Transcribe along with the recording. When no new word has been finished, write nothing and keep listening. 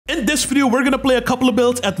In this video, we're gonna play a couple of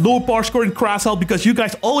builds at low power score and crosshaul because you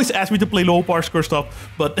guys always ask me to play low power score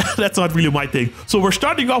stuff, but that's not really my thing. So we're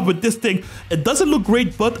starting off with this thing. It doesn't look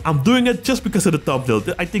great, but I'm doing it just because of the thumbnail.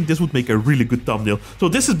 I think this would make a really good thumbnail. So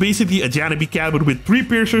this is basically a Janeby cabin with 3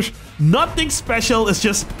 piercers. Nothing special, it's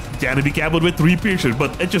just Janeby cabin with 3 piercers,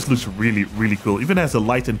 but it just looks really, really cool. Even has the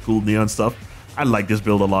light and cool neon stuff. I like this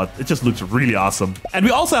build a lot. It just looks really awesome. And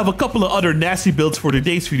we also have a couple of other nasty builds for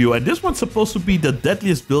today's video. And this one's supposed to be the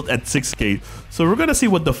Deadliest build at 6K. So we're gonna see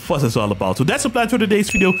what the fuss is all about. So that's the plan for today's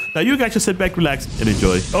video. Now you guys just sit back, relax, and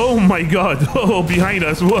enjoy. Oh my god. Oh, behind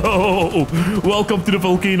us. Whoa. Welcome to the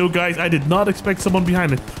volcano, guys. I did not expect someone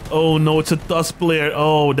behind it. Oh no, it's a Tusk player.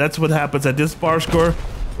 Oh, that's what happens at this power score.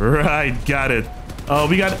 Right, got it.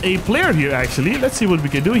 We got a player here, actually. Let's see what we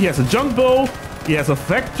can do. He has a junk bow. He has a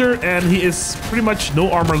vector, and he is pretty much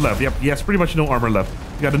no armor left. Yep, he has pretty much no armor left.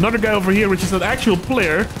 We got another guy over here, which is an actual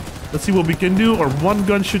player. Let's see what we can do. Our one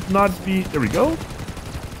gun should not be... There we go.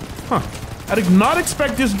 Huh. I did not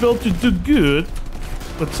expect this build to do good,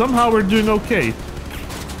 but somehow we're doing okay.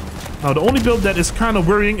 Now, the only build that is kind of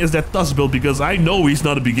worrying is that Tusk build, because I know he's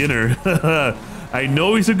not a beginner. I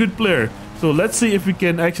know he's a good player. So let's see if we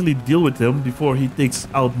can actually deal with him before he takes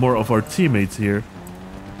out more of our teammates here.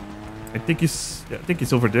 I think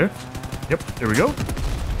he's over there. Yep, there we go.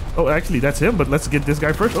 Oh, actually, that's him, but let's get this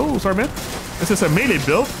guy first. Oh, sorry, man. This is a melee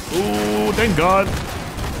build. Oh, thank God.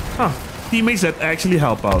 Huh. Teammates that actually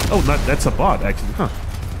help out. Oh, that's a bot, actually. Huh.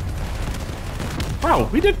 Wow,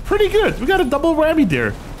 we did pretty good. We got a double whammy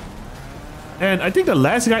there. And I think the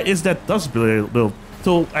last guy is that Tusk build.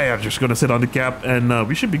 So I am just gonna sit on the cap, and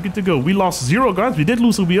we should be good to go. We lost 0 guns. We did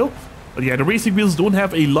lose a wheel. But yeah, the racing wheels don't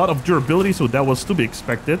have a lot of durability, so that was to be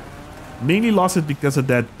expected. Mainly lost it because of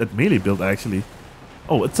that melee build, actually.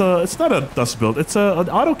 Oh, it's not a Tusk build. It's an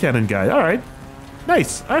autocannon guy. All right,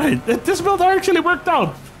 nice. All right, this build actually worked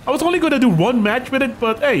out. I was only gonna do 1 match with it,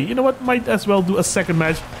 but hey, you know what? Might as well do a second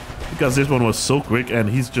match because this one was so quick, and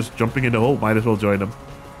he's just jumping in the hole. Might as well join him.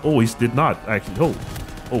 Oh, he did not actually.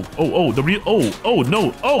 Oh, the real. Oh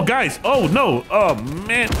no. Oh guys. Oh no. Oh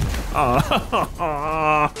man.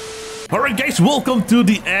 Alright guys, welcome to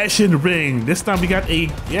the Ashen Ring. This time we got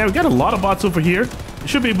a lot of bots over here. We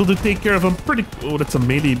should be able to take care of them pretty... Oh, that's a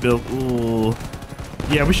melee build. Oh.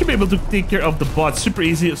 Yeah, we should be able to take care of the bots super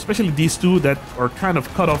easy, especially these two that are kind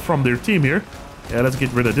of cut off from their team here. Yeah, let's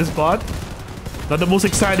get rid of this bot. Not the most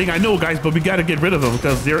exciting, I know guys, but we gotta get rid of them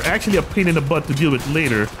because they're actually a pain in the butt to deal with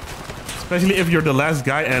later. Especially if you're the last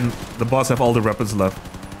guy and the bots have all the weapons left.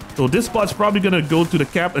 So this bot's probably gonna go to the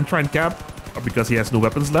cap and try and cap because he has no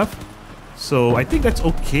weapons left. So I think that's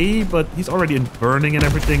okay, but he's already in burning and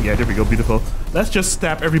everything. Yeah, there we go, beautiful. Let's just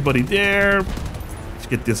stab everybody there. Let's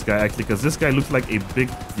get this guy actually, because this guy looks like a big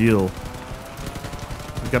deal.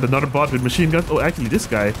 We got another bot with machine guns. Oh, actually this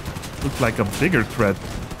guy looks like a bigger threat.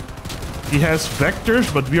 He has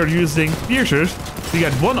vectors, but we are using piercers. We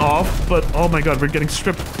got 1 off, but oh my god, we're getting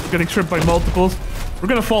stripped. We're getting stripped by multiples. We're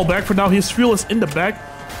gonna fall back for now. His fuel is in the back.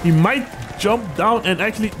 He might jump down and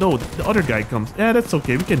actually... No, the other guy comes. Yeah, that's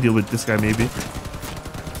okay. We can deal with this guy maybe.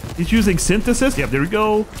 He's using synthesis. Yeah, there we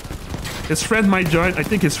go. His friend might join. I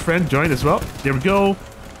think his friend joined as well. There we go.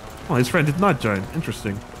 Oh, his friend did not join.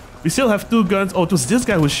 Interesting. We still have 2 guns. Oh, it was this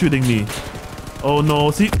guy who was shooting me. Oh no,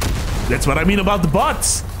 see? That's what I mean about the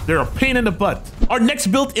bots. They're a pain in the butt. Our next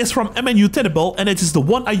build is from MNU Tenable, and it is the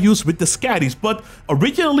one I used with the Scatties, but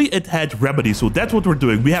originally it had remedies, so that's what we're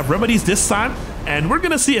doing. We have remedies this time, and we're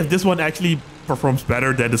gonna see if this one actually performs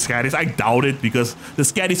better than the Scatties. I doubt it, because the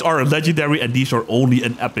Scatties are a legendary and these are only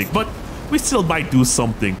an epic, but we still might do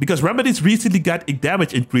something, because remedies recently got a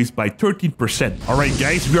damage increase by 13%. Alright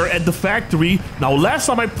guys, we are at the factory. Now last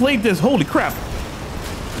time I played this, holy crap.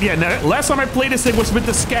 Yeah, last time I played this thing was with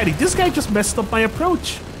the Scatty. This guy just messed up my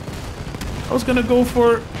approach. I was gonna go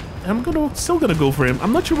for... still gonna go for him.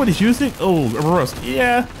 I'm not sure what he's using. Oh, a rust.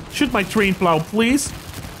 Yeah. Shoot my train plow, please.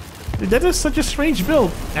 Dude, that is such a strange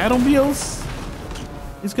build. Add-on wheels.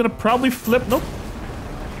 He's gonna probably flip. Nope.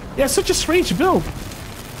 Yeah, such a strange build.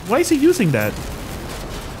 Why is he using that?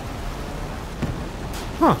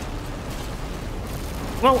 Huh.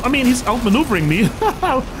 Well, I mean, he's outmaneuvering me.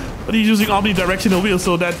 But he's using omnidirectional wheels,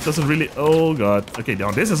 so that doesn't really... Oh, God. Okay,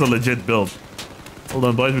 now this is a legit build. Hold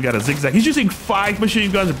on, boys. We got a zigzag. He's using 5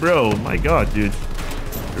 machine guns, bro. My god, dude.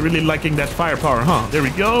 You're really liking that firepower, huh? There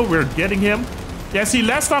we go. We're getting him. Yeah, see,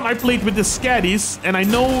 last time I played with the Scatties, and I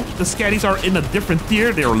know the Scatties are in a different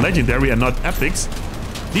tier. They are legendary and not epics.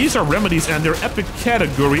 These are remedies, and they're epic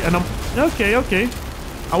category, and I'm... Okay.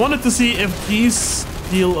 I wanted to see if these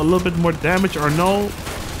deal a little bit more damage or no.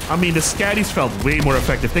 I mean, the Scatties felt way more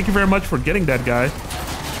effective. Thank you very much for getting that guy.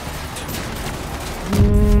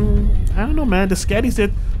 I don't know, man. The Scatties,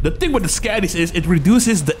 the thing with the Scatties is it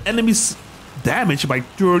reduces the enemy's damage by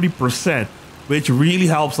 30%, which really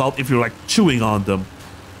helps out if you're like chewing on them.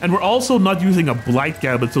 And we're also not using a blight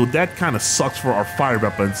cabin, so that kind of sucks for our fire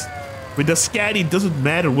weapons. With the Scatty, it doesn't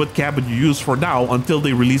matter what cabin you use for now until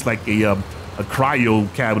they release like a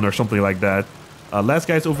cryo cabin or something like that. Last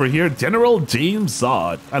guy's over here, General James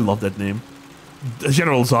Zod. I love that name.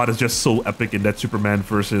 General Zod is just so epic in that Superman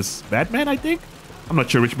versus Batman, I think. I'm not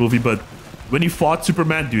sure which movie, but when he fought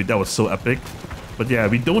Superman, dude, that was so epic. But yeah,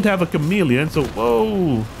 we don't have a chameleon, so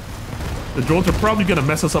whoa. The drones are probably gonna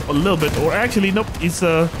mess us up a little bit, or actually, nope, he's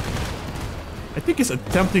I think he's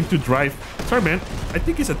attempting to drive. Sorry, man. I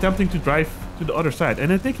think he's attempting to drive to the other side,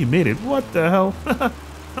 and I think he made it. What the hell?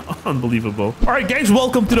 Unbelievable. All right, guys,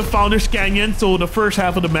 welcome to the Founders Canyon. So the first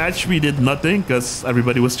half of the match, we did nothing because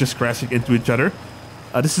everybody was just crashing into each other.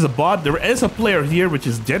 This is a bot. There is a player here, which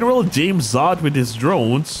is General James Zod with his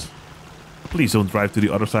drones. Please don't drive to the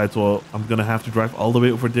other side, so I'm gonna have to drive all the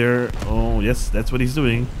way over there. Oh, yes, that's what he's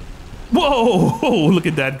doing. Whoa, look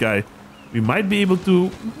at that guy. We might be able to...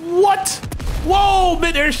 What? Whoa,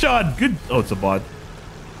 mid-air shot. Good. Oh, it's a bot.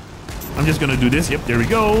 I'm just gonna do this. Yep, there we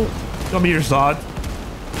go. Come here, Zod.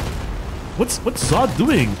 What's Zod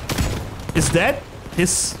doing? Is that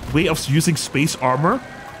his way of using space armor?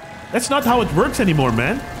 That's not how it works anymore,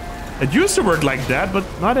 man. It used to work like that, but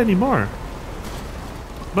not anymore.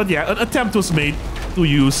 But yeah, an attempt was made to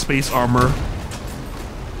use space armor.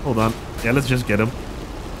 Hold on. Yeah, let's just get him.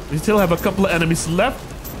 We still have a couple of enemies left.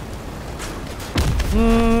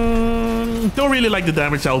 Don't really like the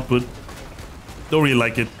damage output. Don't really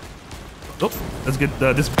like it. Oh, let's get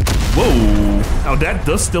this. Whoa. Now that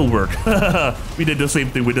does still work. We did the same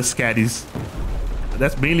thing with the Scatties.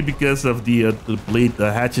 That's mainly because of the blade,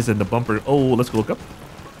 the hatches, and the bumper. Oh, let's go look up.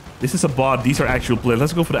 This is a bot. These are actual players.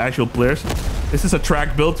 Let's go for the actual players. This is a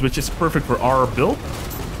track build, which is perfect for our build.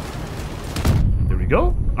 There we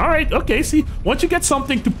go. All right. Okay. See, once you get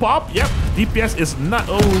something to pop, yep, DPS is not.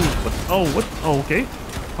 Oh, what? Oh, what? Oh, okay.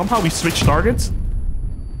 Somehow we switch targets.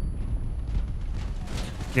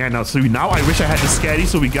 Yeah, now, so now I wish I had the Scatty,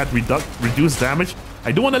 so we got reduced damage.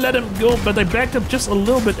 I don't want to let him go, but I backed up just a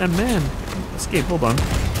little bit, and man, escape. Hold on.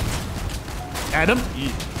 Adam,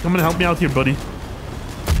 come and help me out here, buddy.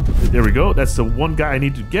 There we go. That's the one guy I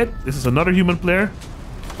need to get. This is another human player.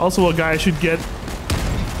 Also a guy I should get.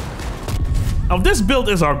 Now, this build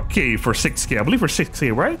is okay for 6k. I believe for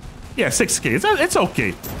 6k, right? Yeah, 6k. It's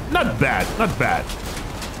okay. Not bad. Not bad.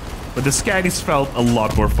 But the Scatties felt a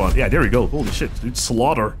lot more fun. Yeah, there we go. Holy shit, dude.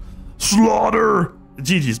 Slaughter. Slaughter!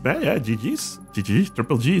 GG's, man. Yeah, GG's. GG.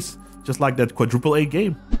 Triple G's. Just like that quadruple A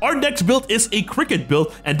game. Our next build is a cricket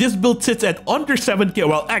build, and this build sits at under 7k,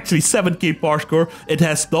 well, actually 7k Powerscore. It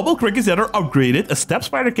has double crickets that are upgraded, a step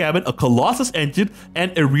spider cabin, a Colossus engine,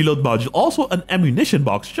 and a reload module. Also an ammunition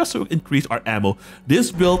box, just to increase our ammo. This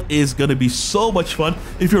build is gonna be so much fun.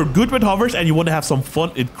 If you're good with hovers and you want to have some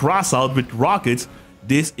fun in crossout with rockets,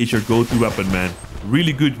 this is your go-to weapon, man.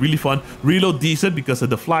 Really good, really fun. Reload decent because of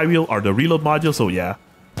the flywheel or the reload module, so yeah.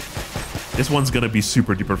 This one's gonna be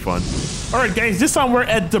super duper fun. Alright guys, this time we're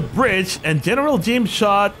at the bridge and General James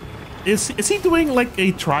Shot, is he doing like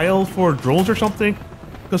a trial for drones or something?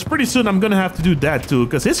 Because pretty soon I'm gonna have to do that too,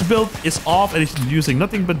 because his build is off and he's using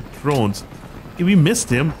nothing but drones. Okay, we missed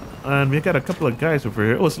him. And we got a couple of guys over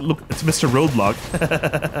here. Oh, look, it's Mr. Roadblock.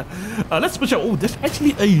 Let's push up. Oh, there's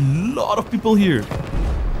actually a lot of people here.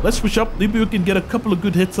 Let's push up. Maybe we can get a couple of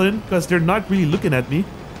good hits in because they're not really looking at me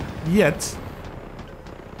yet.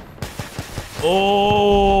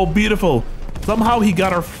 Oh, beautiful. Somehow he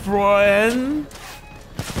got our friend.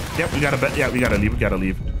 Yep, we gotta bet. Yeah, we gotta leave. We gotta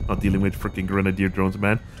leave. Not dealing with freaking grenadier drones,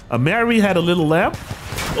 man. Mary had a little lamp.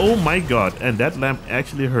 Oh my god. And that lamp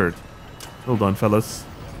actually hurt. Hold on, fellas.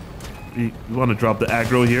 We want to drop the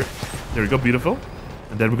aggro here. There we go, beautiful.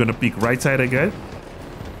 And then we're going to peek right side again.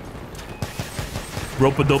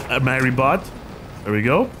 Rope-a-dope Mary bot. There we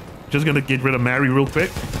go. Just going to get rid of Mary real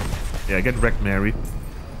quick. Yeah, get wrecked, Mary.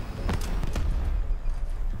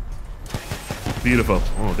 Beautiful.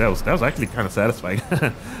 Oh, that was actually kind of satisfying.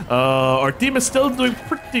 Our team is still doing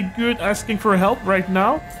pretty good, asking for help right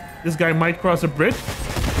now. This guy might cross a bridge.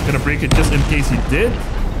 I'm going to break it just in case he did.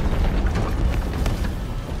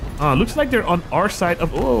 Looks like they're on our side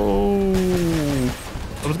of... Oh.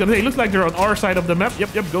 I was gonna say, looks like they're on our side of the map.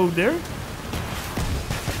 Yep, go there.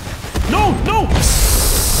 No, no!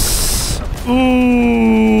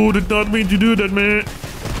 Ooh, did not mean to do that, man.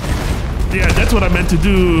 Yeah, that's what I meant to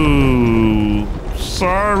do.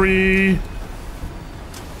 Sorry.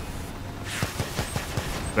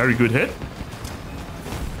 Very good hit.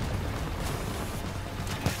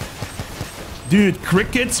 Dude,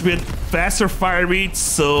 crickets with faster fire rate,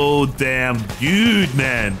 so damn good,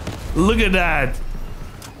 man. Look at that.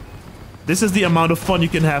 This is the amount of fun you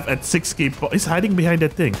can have at 6k. He's hiding behind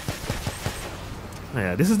that thing.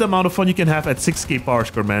 Yeah, this is the amount of fun you can have at 6k power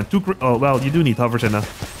score, man. Oh, well, you do need hovers and a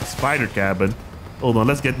spider cabin. Hold on,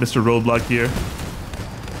 let's get Mr. Roadblock here.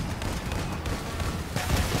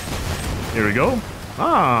 Here we go.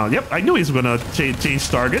 Ah, yep, I knew he's gonna change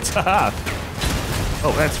targets.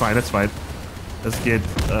 Oh, that's fine, that's fine. Let's get,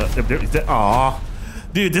 aw.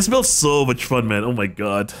 Dude, this build's so much fun, man. Oh my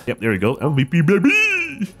god. Yep, there we go. MVP, baby!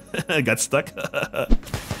 I got stuck.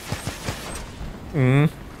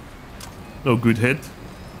 No good hit.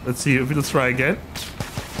 Let's see if let's try again.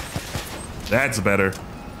 That's better.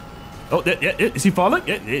 Oh, yeah, is he falling?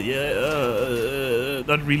 Yeah.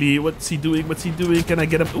 Not really. What's he doing? What's he doing? Can I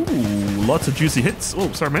get him? Ooh, lots of juicy hits.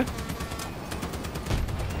 Oh, sorry, man.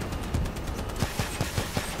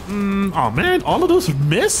 Oh man, all of those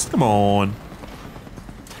missed? Come on.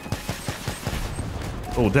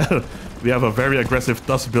 Oh, that, we have a very aggressive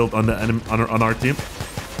dust build on our team.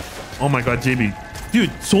 Oh my god, JB.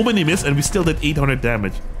 Dude, so many miss and we still did 800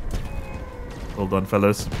 damage. Hold on,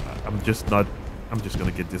 fellas. I'm just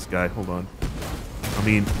gonna get this guy. Hold on. I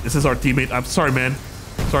mean, this is our teammate. I'm sorry, man.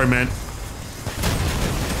 Sorry, man.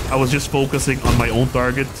 I was just focusing on my own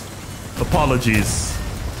target. Apologies.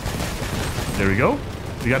 There we go.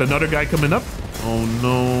 We got another guy coming up. Oh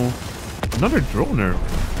no. Another droner.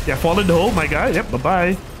 Yeah, fall in the hole, my guy. Yep,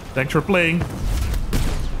 bye-bye. Thanks for playing.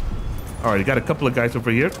 Alright, you got a couple of guys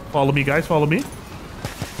over here. Follow me, guys. Follow me.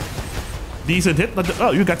 Decent hit.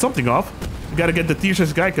 Oh, you got something off. We gotta get the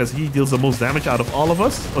tier-6 guy because he deals the most damage out of all of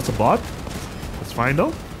us. What's a bot? That's fine,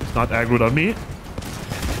 though. It's not aggroed on me.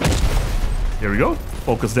 Here we go.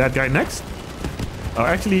 Focus that guy next. Oh,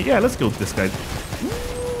 actually, yeah, let's go with this guy.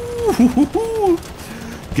 Ooh.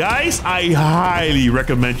 Guys, I highly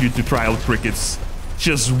recommend you to try out crickets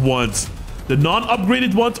just once. The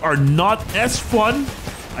non-upgraded ones are not as fun.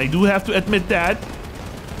 I do have to admit that.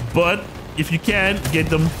 But if you can get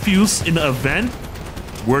them fused in an event,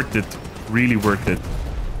 worth it. Really worth it.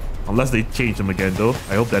 Unless they change them again, though.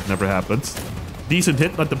 I hope that never happens. Decent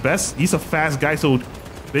hit, not the best. He's a fast guy, so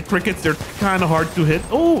with crickets, they're kind of hard to hit.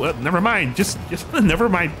 Oh, never mind. Just never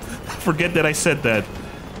mind. Forget that I said that.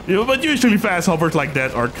 You know, but usually fast hovers like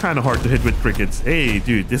that are kind of hard to hit with crickets. Hey,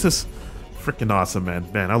 dude, this is freaking awesome,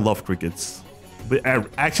 man. Man, I love crickets.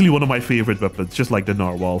 Actually, one of my favorite weapons, just like the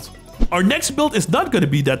narwhals. Our next build is not going to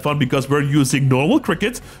be that fun because we're using normal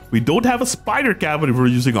crickets. We don't have a spider cabin. We're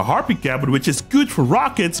using a harpy cabin, which is good for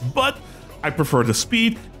rockets, but I prefer the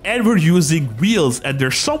speed. And we're using wheels. And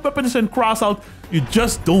there's some weapons in crossout you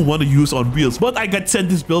just don't want to use on wheels. But I got sent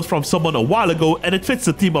this build from someone a while ago, and it fits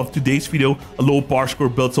the theme of today's video, a low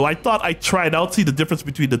Powerscore build. So I thought I'd try it out, see the difference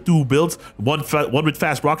between the two builds, one with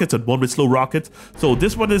fast rockets and one with slow rockets. So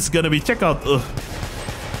this one is gonna be, check out.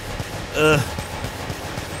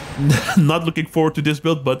 Not looking forward to this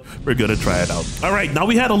build, but we're gonna try it out. All right, now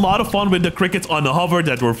we had a lot of fun with the crickets on the hover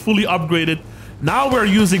that were fully upgraded. Now we're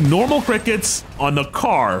using normal crickets on the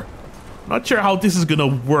car. Not sure how this is gonna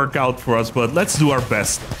work out for us, but let's do our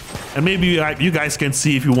best. And maybe you guys can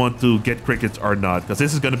see if you want to get crickets or not, because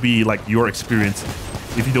this is gonna be like your experience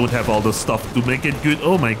if you don't have all the stuff to make it good.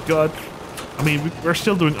 Oh my god. I mean, we're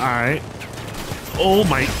still doing all right. Oh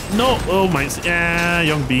my, no, oh my, yeah,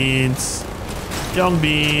 young beans. Young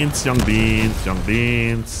beans, young beans, young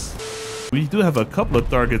beans. We do have a couple of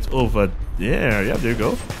targets over there. Yeah, there you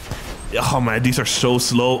go. Oh man, these are so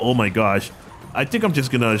slow. Oh my gosh. I think I'm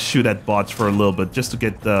just gonna shoot at bots for a little bit just to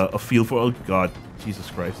get a feel for, oh god, Jesus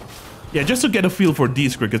Christ. Yeah, just to get a feel for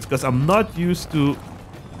these crickets because I'm not used to...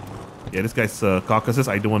 Yeah, this guy's Caucasus.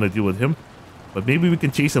 I don't want to deal with him. But maybe we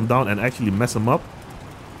can chase him down and actually mess him up.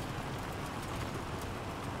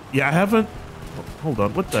 Yeah, I haven't... Hold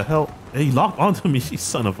on, what the hell? Hey, he locked onto me, you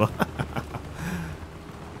son of a...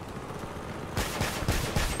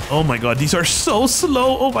 Oh my god, these are so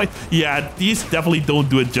slow. Oh my... Yeah, these definitely don't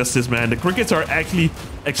do it justice, man. The crickets are actually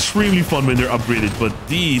extremely fun when they're upgraded. But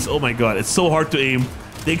these, oh my god, it's so hard to aim.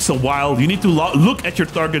 Takes a while. You need to look at your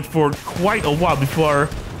target for quite a while before...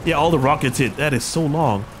 Yeah, all the rockets hit. That is so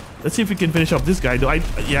long. Let's see if we can finish off this guy, though.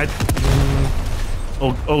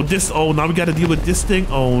 Oh, this... Oh, now we gotta deal with this thing.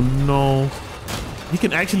 Oh, no. He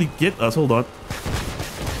can actually get us. Hold on.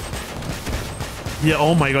 Yeah,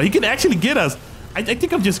 oh my god. He can actually get us. I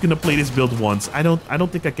think I'm just gonna play this build once. I don't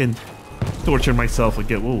think I can torture myself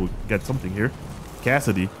again. Whoa, got something here.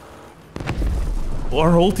 Cassidy. Oh,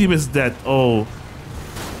 our whole team is dead. Oh.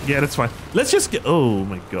 Yeah, that's fine. Let's just get... Oh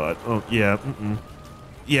my god. Oh, yeah.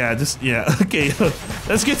 Yeah, just... Yeah, okay.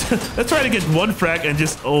 Let's try to get one frag and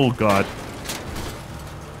just... Oh god.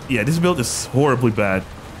 Yeah, this build is horribly bad.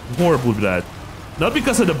 Horribly bad. Not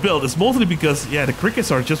because of the build, it's mostly because, yeah, the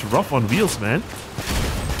crickets are just rough on wheels, man.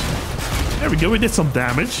 There we go, we did some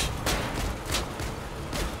damage.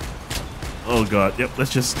 Oh god, yep,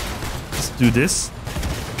 let's just do this.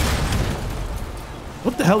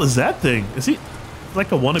 What the hell is that thing? Is he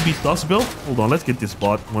like a wannabe dust build? Hold on, let's get this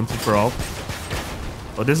bot once and for all.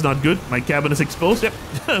 Oh, this is not good. My cabin is exposed. Yep.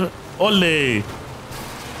 Ole.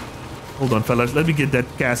 Hold on, fellas. Let me get that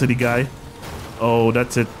Cassidy guy. Oh,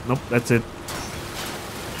 that's it. Nope, that's it.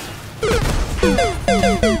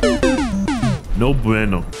 No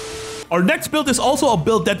bueno. Our next build is also a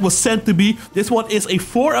build that was sent to me. This one is a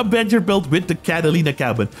 4 Avenger build with the Catalina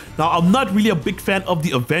cabin. Now, I'm not really a big fan of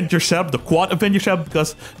the Avenger setup, the quad Avenger setup,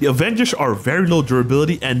 because the Avengers are very low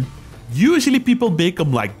durability and usually people make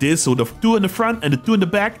them like this, so the 2 in the front and the 2 in the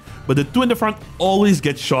back, but the 2 in the front always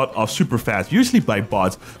get shot off super fast, usually by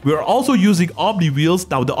bots. We are also using Omni wheels.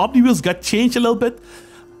 Now, the Omni wheels got changed a little bit.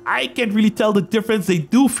 I can't really tell the difference. They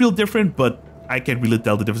do feel different, but I can't really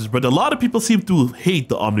tell the difference, but a lot of people seem to hate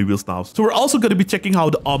the Omni wheels now. So we're also going to be checking how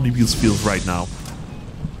the Omni wheels feels right now.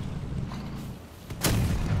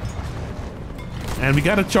 And we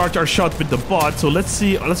got to charge our shot with the bot. So let's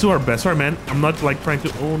see. Let's do our best. Sorry, man. I'm not like trying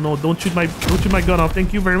to. Oh no! Don't shoot my gun off.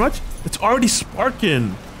 Thank you very much. It's already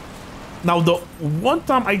sparking. Now the one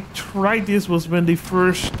time I tried this was when they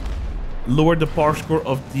first lowered the power score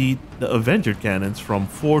of the Avenger cannons from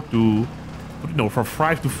 4 to from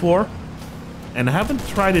 5 to 4. And I haven't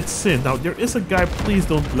tried it since. Now, there is a guy. Please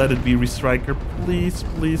don't let it be Restriker. Please,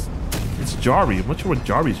 please. It's Jari. I'm not sure what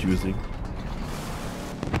Jari is using.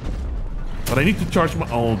 But I need to charge my...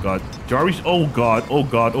 Oh, God. Jari's... Oh, God. Oh,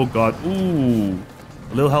 God. Oh, God. Ooh.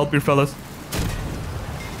 A little help here, fellas.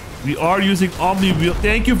 We are using Omni Wheel.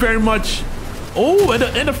 Thank you very much. Oh,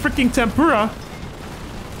 and a freaking Tempura.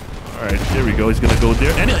 All right, there we go. He's going to go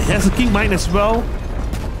there. And it has a King Mine as well.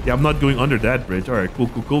 Yeah, I'm not going under that bridge. All right, cool,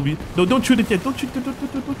 cool, cool. No, don't shoot it yet. Don't shoot it.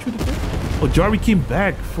 Don't shoot it yet. Oh, Jari came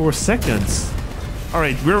back for seconds. All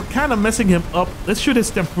right, we're kind of messing him up. Let's shoot his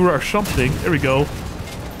Tempura or something. There we go.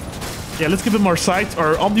 Yeah, let's give him our sights.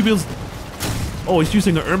 Our Omni Wheels. Oh, he's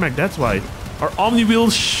using an Ermac. That's why. Our Omni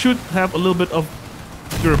Wheels should have a little bit of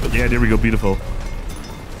durability. Yeah, there we go. Beautiful.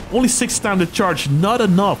 Only 6 times the charge. Not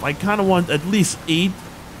enough. I kind of want at least 8.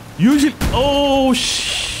 Usually... Oh,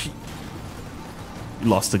 shit.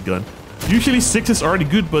 Lost the gun. Usually 6 is already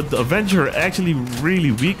good, but the Avenger are actually really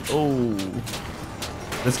weak. Oh.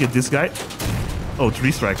 Let's get this guy. Oh,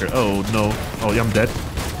 3 striker. Oh, no. Oh, yeah, I'm dead.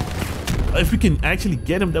 If we can actually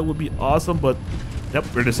get him, that would be awesome, but... Yep,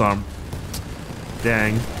 we're disarmed.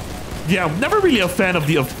 Dang. Yeah, I'm never really a fan of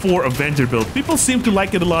the 4 Avenger build. People seem to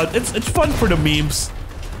like it a lot. It's fun for the memes.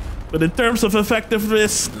 But in terms of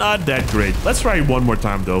effectiveness, not that great. Let's try it one more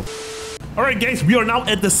time, though. Alright, guys, we are now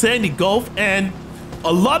at the Sandy Gulf, and...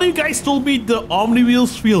 A lot of you guys told me the Omni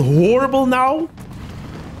wheels feel horrible now.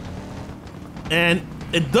 And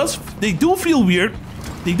they do feel weird.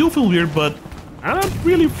 They do feel weird, but I don't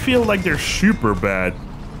really feel like they're super bad.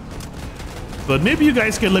 But maybe you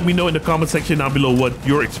guys can let me know in the comment section down below what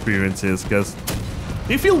your experience is, because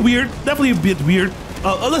they feel weird, definitely a bit weird.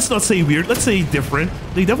 Let's not say weird, let's say different.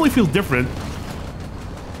 They definitely feel different,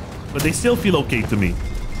 but they still feel okay to me.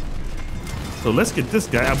 So let's get this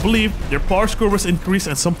guy. I believe their power score was increased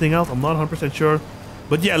and something else. I'm not 100% sure.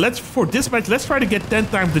 But yeah, for this match, let's try to get 10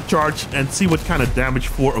 times the charge and see what kind of damage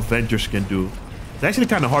 4 Avengers can do. It's actually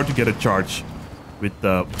kind of hard to get a charge with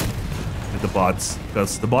the bots,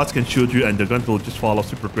 because the bots can shoot you and the gun will just fall off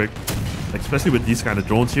super quick. Like, especially with these kind of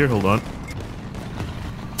drones here. Hold on.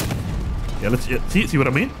 Yeah, let's see what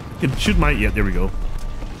I mean? You can shoot my... Yeah, there we go.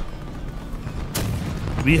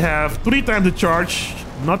 We have 3 times the charge.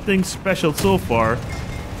 Nothing special so far.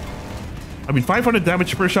 I mean, 500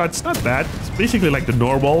 damage per shot, it's not bad. It's basically like the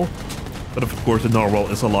Norwal. But of course, the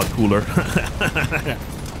Norwal is a lot cooler.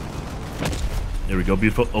 There we go,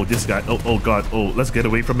 beautiful. Oh, this guy. Oh, God. Oh, let's get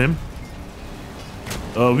away from him.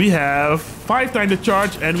 We have 5 times the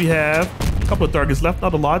charge, and we have a couple of targets left.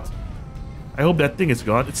 Not a lot. I hope that thing is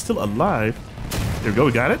gone. It's still alive. There we go,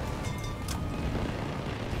 we got it.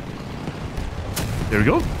 There we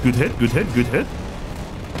go. Good hit, good hit, good hit.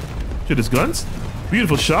 Shoot his guns.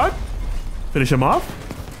 Beautiful shot. Finish him off.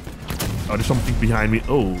 Oh, there's something behind me.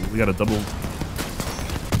 Oh, we got a double.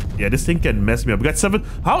 Yeah, this thing can mess me up. We got 7.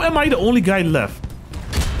 How am I the only guy left?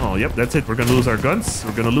 Oh, yep, that's it. We're gonna lose our guns.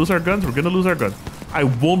 We're gonna lose our guns. We're gonna lose our guns. I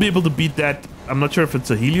won't be able to beat that. I'm not sure if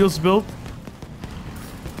it's a Helios build.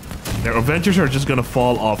 Their Avengers are just gonna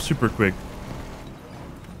fall off super quick.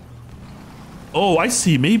 Oh, I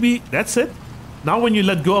see. Maybe that's it. Now when you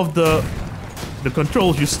let go of the the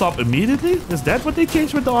controls, you stop immediately? Is that what they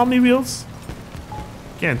changed with the Omni wheels?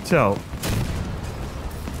 Can't tell.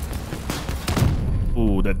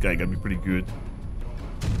 Ooh, that guy got me pretty good.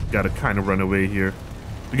 Gotta kind of run away here.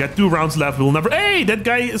 We got 2 rounds left. We'll never... Hey, that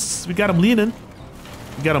guy is... We got him leaning.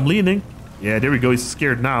 We got him leaning. Yeah, there we go. He's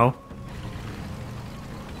scared now.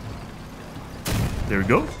 There we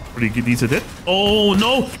go. Pretty good, decent hit. Oh,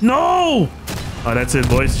 no. No! Oh, that's it,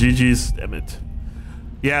 boys. GG's. Damn it.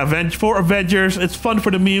 Yeah, for Avengers. It's fun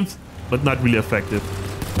for the memes, but not really effective.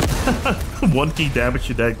 1k damage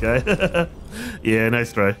to that guy. Yeah,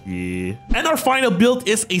 nice try. Yeah. And our final build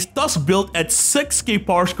is a Tusk build at 6k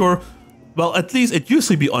power score. Well, at least it used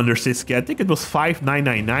to be under 6k. I think it was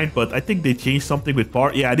 5999, but I think they changed something with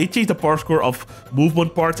power. Yeah, they changed the power score of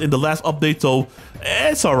movement parts in the last update, so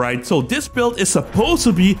it's alright. So this build is supposed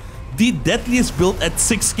to be the deadliest build at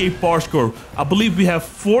 6k power score. I believe we have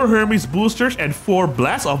 4 Hermes boosters and 4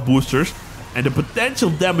 blast off boosters. And the potential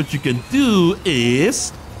damage you can do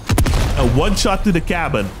is a 1-shot to the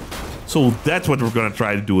cabin. So that's what we're gonna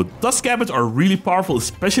try to do. Tusk cabins are really powerful,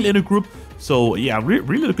 especially in a group. So yeah,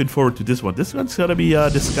 really looking forward to this one. This one's gonna be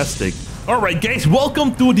disgusting. Alright guys,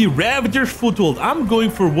 welcome to the Ravager's Foothold. I'm going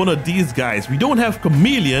for one of these guys. We don't have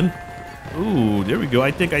Chameleon. Ooh, there we go.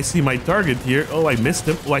 I think I see my target here. Oh, I missed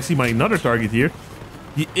him. Oh, I see my another target here.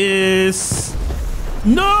 He is...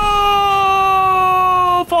 No!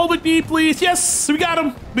 Fall with me, please. Yes, we got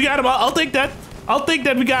him. We got him. I'll take that. I'll take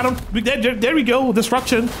that. We got him. There we go.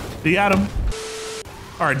 Disruption. We got him.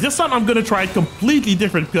 Alright, this time I'm gonna try it completely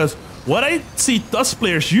different because what I see Tusk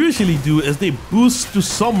players usually do is they boost to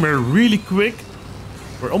somewhere really quick.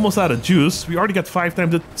 We're almost out of juice. We already got 5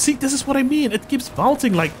 times the... See, this is what I mean. It keeps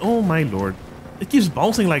bouncing like... Oh my lord. It keeps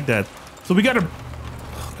bouncing like that. So we gotta...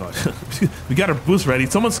 Oh god. We got our boost ready.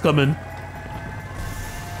 Someone's coming.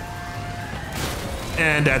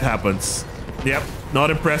 And that happens. Yep.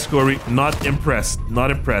 Not impressed, Corey. Not impressed.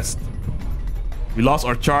 Not impressed. We lost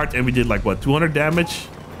our charge and we did like what, 200 damage?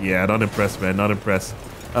 Yeah, not impressed, man. Not impressed.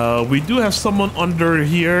 We do have someone under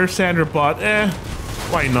here. Sandra Pot.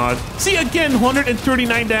 Why not? See, again,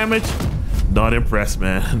 139 damage. Not impressed,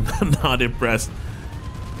 man. Not impressed.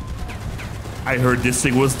 I heard this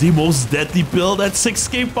thing was the most deadly build at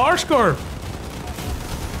 6k power score.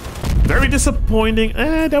 Very disappointing.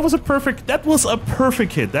 That was a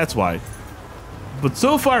perfect hit. That's why. But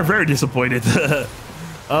so far, very disappointed.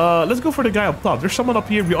 Let's go for the guy up top. There's someone up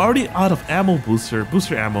here. We're already out of ammo booster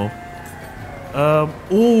ammo.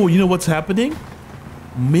 Oh, you know what's happening?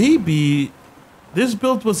 Maybe this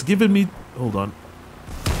build was given me... Hold on.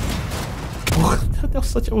 That was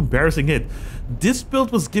such an embarrassing hit. This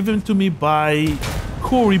build was given to me by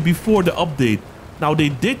Corey before the update. Now, they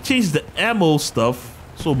did change the ammo stuff,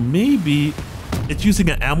 so maybe it's using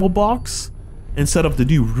an ammo box instead of the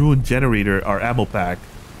new Ruin Generator, our ammo pack.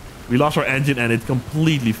 We lost our engine and it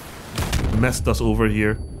completely messed us over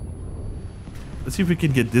here. Let's see if we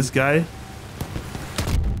can get this guy.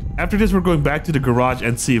 After this, we're going back to the garage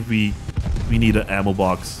and see if we need an ammo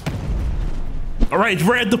box. Alright,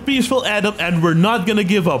 we're at the Peaceful Adam and we're not gonna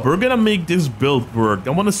give up. We're gonna make this build work. I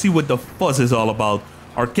wanna see what the fuzz is all about.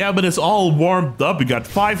 Our cabin is all warmed up. We got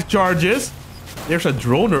 5 charges. There's a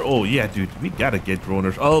droner. Oh yeah, dude, we gotta get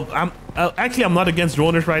droners. Oh, actually, I'm not against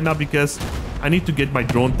droners right now because I need to get my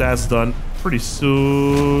drone task done pretty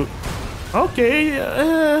soon. Okay,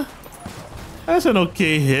 that's an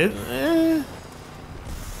okay hit.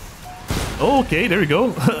 Okay, there we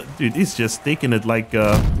go. Dude, he's just taking it like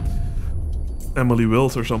Emily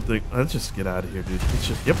Wills or something. Let's just get out of here, dude. It's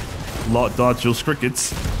just, yep. Dodge those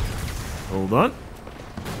crickets. Hold on.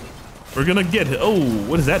 We're gonna get it. Oh,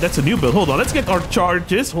 what is that? That's a new build. Hold on. Let's get our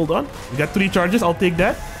charges. Hold on. We got 3 charges. I'll take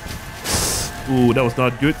that. Ooh, that was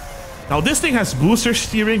not good. Now, this thing has booster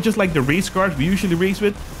steering, just like the race cars we usually race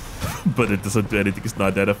with. But it doesn't do anything. It's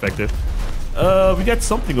not that effective. We got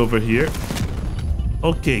something over here.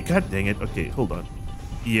 Okay, god dang it. Okay, hold on.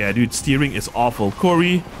 Yeah, dude, steering is awful.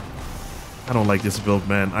 Corey, I don't like this build,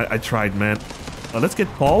 man. I tried, man. Let's get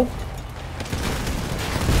Paul.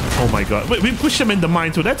 Oh my god. Wait, we pushed him in the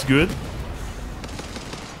mine, so that's good.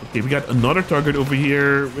 Okay, we got another target over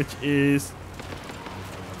here, which is...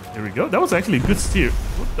 There we go. That was actually a good steer.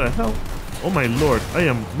 What the hell? Oh my lord. I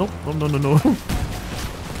am... Nope. No.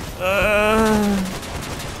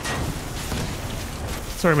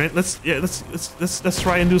 Sorry, man. Let's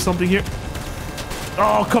try and do something here.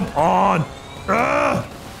 Oh, come on.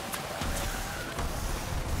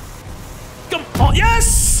 Come on.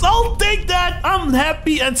 Yes! I'll take that. I'm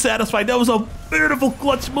happy and satisfied. That was a beautiful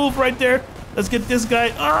clutch move right there. Let's get this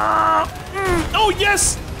guy. Oh,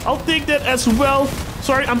 yes! I'll take that as well.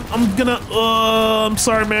 Sorry, I'm gonna... I'm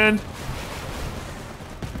sorry, man.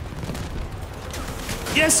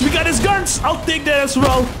 Yes, we got his guns. I'll take that as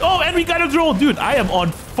well. Oh, and we got a drone. Dude, I am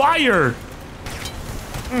on fire.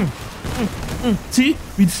 See,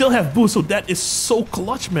 we still have boost, so that is so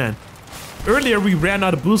clutch, man. Earlier, we ran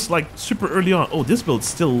out of boost like super early on. Oh, this build's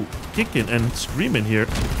still kicking and screaming here.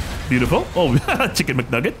 Beautiful. Oh, Chicken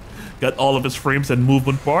McNugget. Got all of his frames and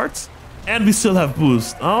movement parts. And we still have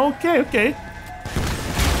boost. Okay, okay.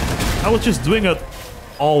 I was just doing it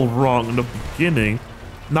all wrong in the beginning.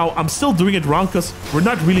 Now, I'm still doing it wrong because we're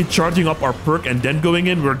not really charging up our perk and then going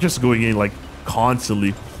in. We're just going in like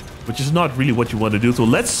constantly, which is not really what you want to do. So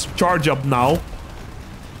let's charge up now.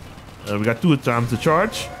 We got 2 times to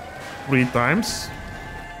charge. 3 times.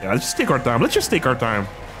 Yeah, let's just take our time. Let's just take our time.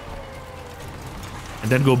 And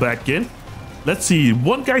then go back in. Let's see.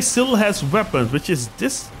 One guy still has weapons, which is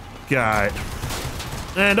this guy.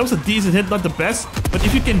 And that was a decent hit, not the best. But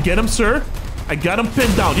if you can get him, sir. I got him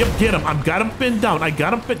pinned down. Yep, get him. I've got him pinned down. I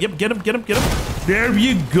got him pinned. Yep, get him, get him, get him. There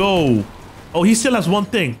you go. Oh, he still has one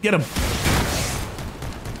thing. Get him.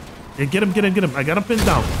 Yeah, get him, get him, get him. I got him pinned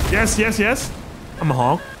down. Yes, yes, yes. I'm a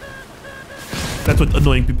honk. That's what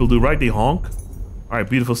annoying people do, right? They honk. All right,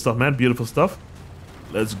 beautiful stuff, man. Beautiful stuff.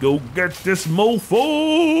 Let's go get this mofo.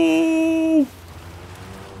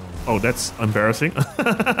 Oh, that's embarrassing.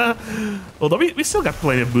 Although we still got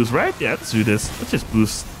plenty of boost, right? Yeah, let's do this. Let's just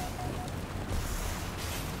boost.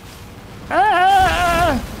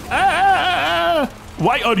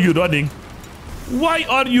 Why are you running? Why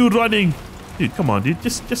are you running? Dude, come on, dude.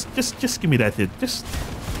 Just give me that hit. Just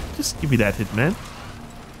give me that hit, man.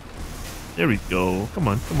 There we go. Come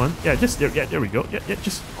on, come on. Yeah, just there. Yeah, there we go. Yeah, yeah,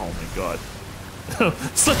 just. Oh my god.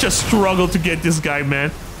 Such a struggle to get this guy,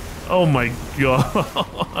 man. Oh my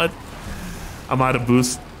god. I'm out of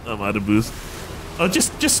boost. I'm out of boost. Oh,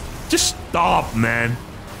 just stop, man.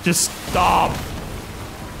 Just stop.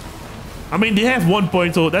 I mean, they have 1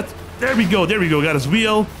 point, so that's... There we go, there we go. Got his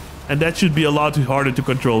wheel. And that should be a lot harder to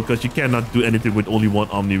control because you cannot do anything with only one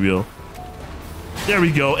Omni wheel. There we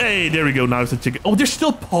go. Hey, there we go. Now it's a chicken. Oh, there's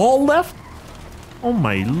still Paul left? Oh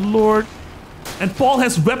my lord. And Paul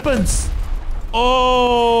has weapons.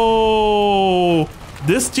 Oh,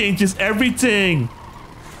 this changes everything.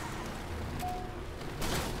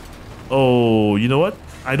 Oh, you know what?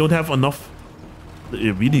 I don't have enough.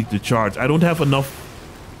 We need to charge. I don't have enough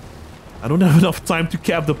time to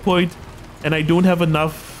cap the point, and I don't have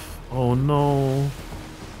enough. Oh no.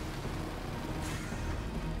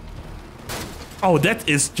 Oh, that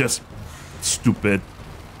is just stupid.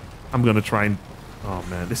 I'm gonna try and... Oh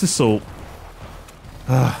man, this is so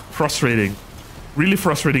frustrating. Really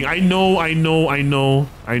frustrating. I know.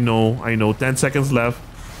 10 seconds left.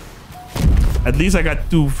 At least I got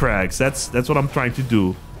 2 frags. That's what I'm trying to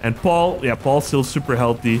do. And Paul, yeah, Paul's still super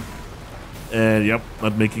healthy. And yep,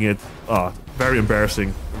 not making it. Oh, very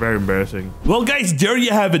embarrassing. Very embarrassing. Well, guys, there you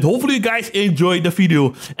have it. Hopefully you guys enjoyed the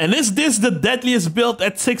video. And is this the deadliest build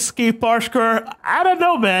at 6k Powerscore? I don't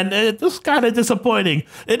know, man. It was kind of disappointing.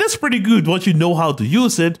 It is pretty good once you know how to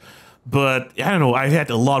use it. But I don't know, I had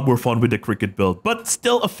a lot more fun with the cricket build, but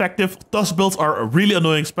still effective. Those builds are really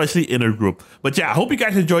annoying, especially in a group. But yeah, I hope you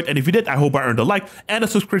guys enjoyed, and if you did, I hope I earned a like and a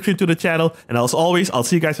subscription to the channel. And as always, I'll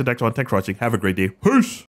see you guys in the next one. Thanks for watching. Have a great day. Peace!